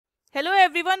Hello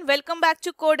everyone, welcome back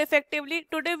to Code Effectively.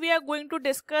 Today we are going to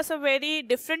discuss a very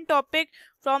different topic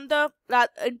from the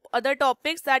other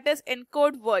topics, that is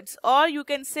encode words, or you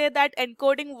can say that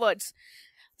encoding words.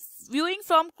 Viewing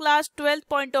from class 12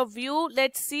 point of view,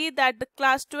 let's see that the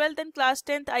class 12th and class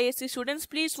 10th ISC students,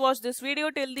 please watch this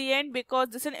video till the end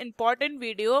because this is an important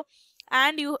video.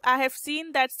 And I have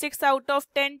seen that 6 out of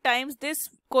 10 times this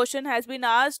question has been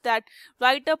asked, that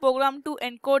write a program to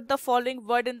encode the following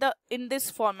word in this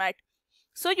format.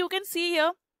 So you can see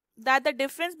here that the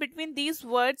difference between these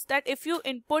words, that if you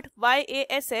input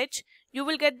YASH, you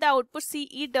will get the output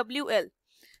CEWL.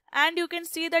 And you can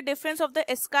see the difference of the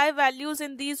ASCII values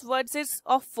in these words is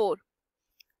of 4.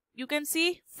 You can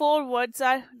see 4 words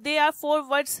are 4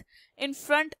 words in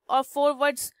front or 4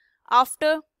 words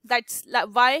after. That's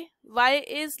Y. Y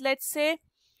is, let's say,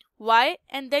 Y,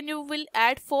 and then you will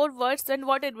add 4 words, then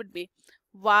what it would be?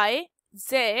 Y,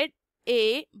 Z,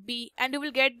 A, B, and you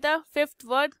will get the 5th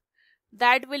word,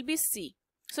 that will be C.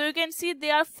 So you can see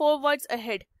there are 4 words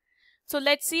ahead. So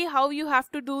let's see how you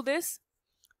have to do this.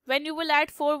 When you will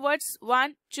add 4 words,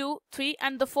 1, 2, 3,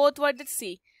 and the 4th word is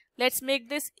C. Let's make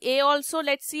this A also.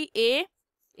 Let's see A,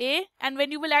 and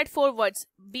when you will add 4 words,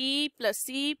 B plus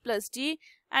C plus D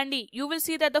and E, you will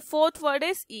see that the 4th word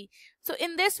is E. So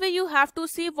in this way you have to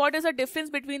see what is the difference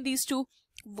between these two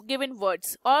given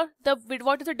words, or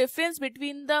what is the difference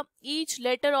between the each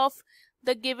letter of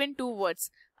the given 2 words.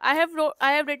 I have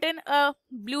written a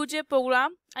BlueJ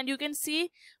program, and you can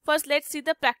see, first let's see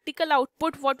the practical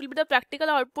output. What will be the practical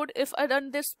output if I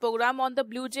run this program on the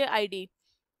BlueJ ID?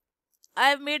 I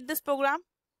have made this program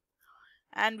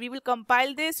and we will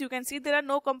compile this. You can see there are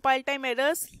no compile time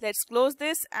errors. Let's close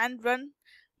this and run,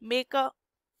 make a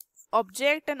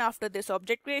object, and after this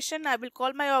object creation I will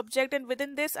call my object, and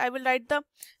within this I will write the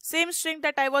same string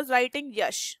that I was writing,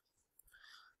 YASH.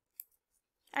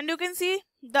 And you can see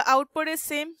the output is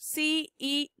same,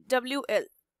 CEWL.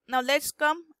 Now let's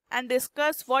come and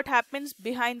discuss what happens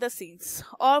behind the scenes,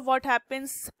 or what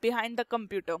happens behind the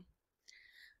computer.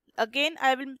 Again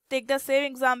I will take the same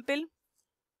example.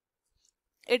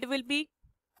 It will be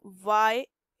YASH,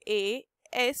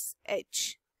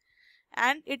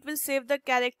 and it will save the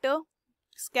character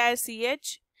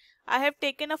 *ch. I have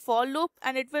taken a for loop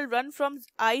and it will run from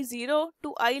I0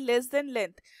 to I less than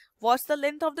length. What's the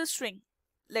length of the string?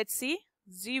 Let's see,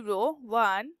 0,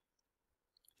 1,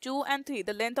 2 and 3.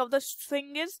 The length of the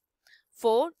string is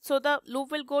 4, so the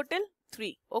loop will go till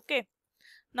 3. Okay.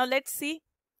 Now let's see.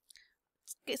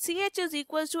 ch is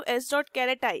equals to s dot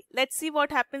caret I. Let's see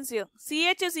what happens here.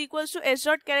 ch is equals to s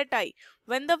dot caret I.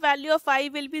 When the value of I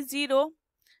will be 0,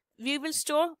 we will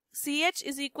store ch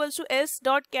is equals to s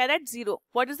dot caret 0.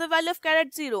 What is the value of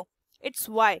caret 0? It's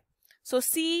y. So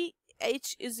ch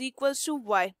is equals to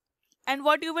y. And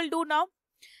what you will do now?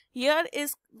 Here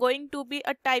is going to be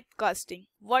a typecasting.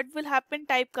 What will happen?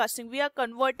 Typecasting. We are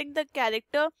converting the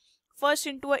character first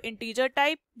into an integer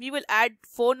type. We will add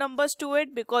 4 numbers to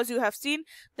it because you have seen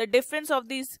the difference of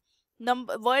these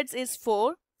words is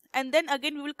 4. And then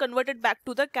again we will convert it back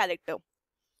to the character.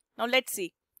 Now let's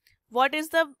see. What is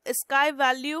the ASCII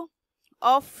value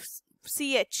of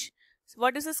ch?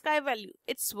 What is the ASCII value?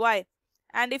 It's y.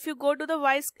 And if you go to the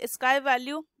y ASCII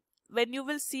value, when you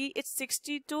will see it's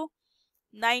 60 to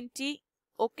 90.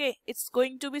 Okay, it's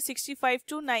going to be 65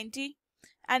 to 90.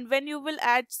 And when you will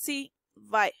add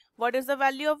y, what is the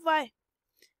value of y?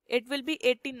 It will be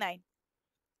 89.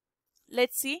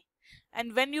 Let's see.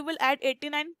 And when you will add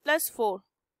 89 plus 4,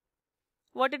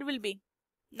 what it will be?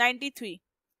 93.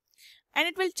 And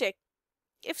it will check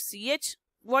if ch,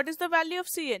 what is the value of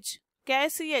ch? Char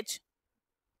ch.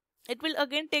 It will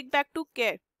again take back to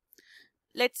char.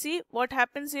 Let's see what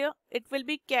happens here. It will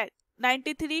be char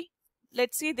 93.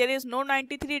 Let's see, there is no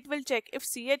 93. It will check if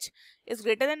ch is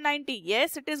greater than 90.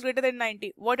 Yes, it is greater than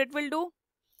 90. What it will do?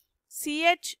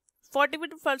 Ch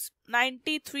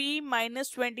 93 minus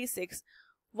 26.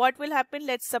 What will happen?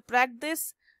 Let's subtract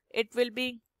this. It will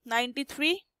be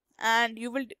 93. And you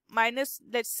will minus,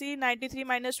 let's see, 93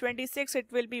 minus 26,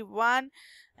 it will be 1,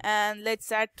 and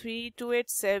let's add 3 to it,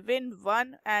 7,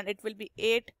 1, and it will be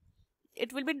 8.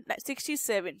 It will be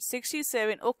 67.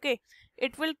 Okay,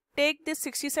 it will take this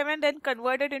 67 and then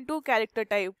convert it into character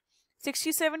type.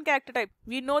 67 character type,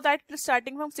 we know that it is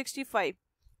starting from 65,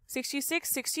 66,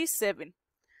 67.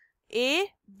 A,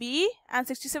 B, and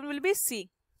 67 will be C.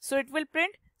 So it will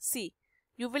print C.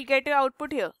 You will get your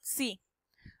output here, C.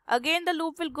 Again the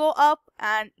loop will go up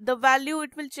and the value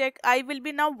it will check, I will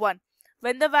be now 1.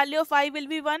 When the value of I will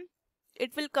be 1,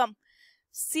 it will come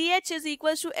ch is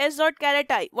equals to s dot caret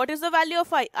I. What is the value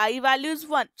of I? I value is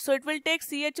 1. So it will take,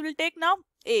 ch will take now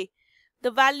A,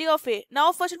 the value of A.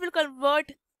 Now first it will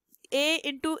convert a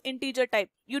into integer type.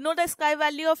 You know the sky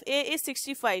value of a is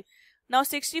 65. Now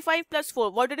 65 plus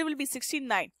 4, what it will be?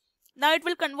 69. Now it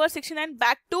will convert 69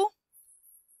 back to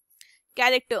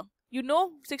character. You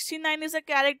know 69 is a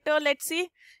character. Let's see,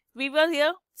 we were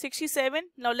here 67.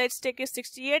 Now let's take it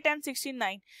 68 and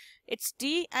 69. It's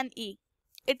D and E.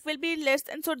 It will be less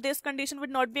than, so this condition would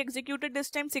not be executed this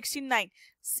time. 69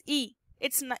 E,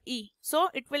 it's E, so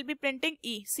it will be printing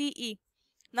E, CE.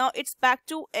 Now it's back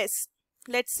to S.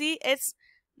 Let's see S.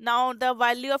 Now the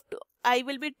value of I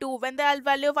will be 2. When the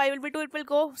value of I will be 2, it will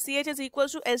go CH is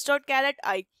equals to S dot caret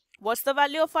I. What's the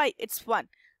value of I? It's 1.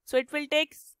 So it will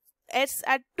take S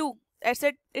at 2. S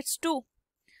at it's 2.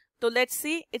 So let's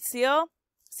see, it's here.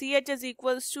 CH is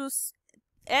equals to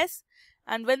S.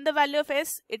 And when the value of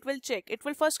S, it will check. It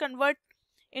will first convert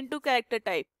into character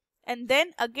type. And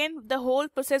then again the whole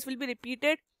process will be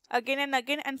repeated again and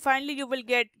again. And finally you will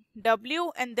get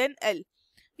W and then L.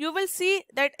 You will see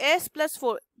that S plus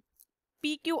 4.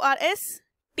 P, Q, R, S,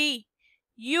 T,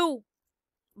 U,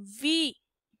 V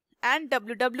and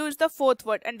W. W is the fourth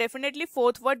word, and definitely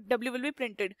fourth word W will be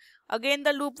printed. Again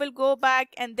the loop will go back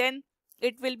and then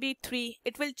it will be 3.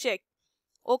 It will check.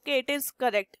 Okay, it is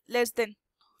correct. Less than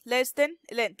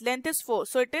length is 4,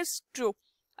 so it is true.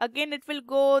 Again it will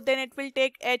go, then it will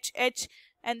take H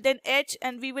and then H,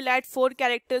 and we will add 4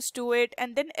 characters to it,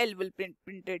 and then L will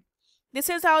printed. This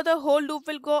is how the whole loop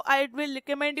will go. I will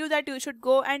recommend you that you should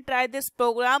go and try this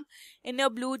program in your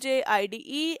BlueJ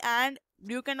IDE, and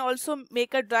you can also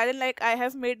make a dry run like I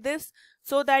have made this,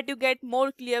 so that you get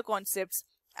more clear concepts.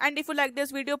 And if you like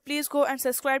this video, please go and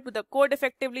subscribe to the Code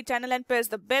Effectively channel and press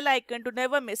the bell icon to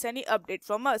never miss any update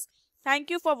from us. Thank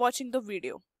you for watching the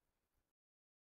video.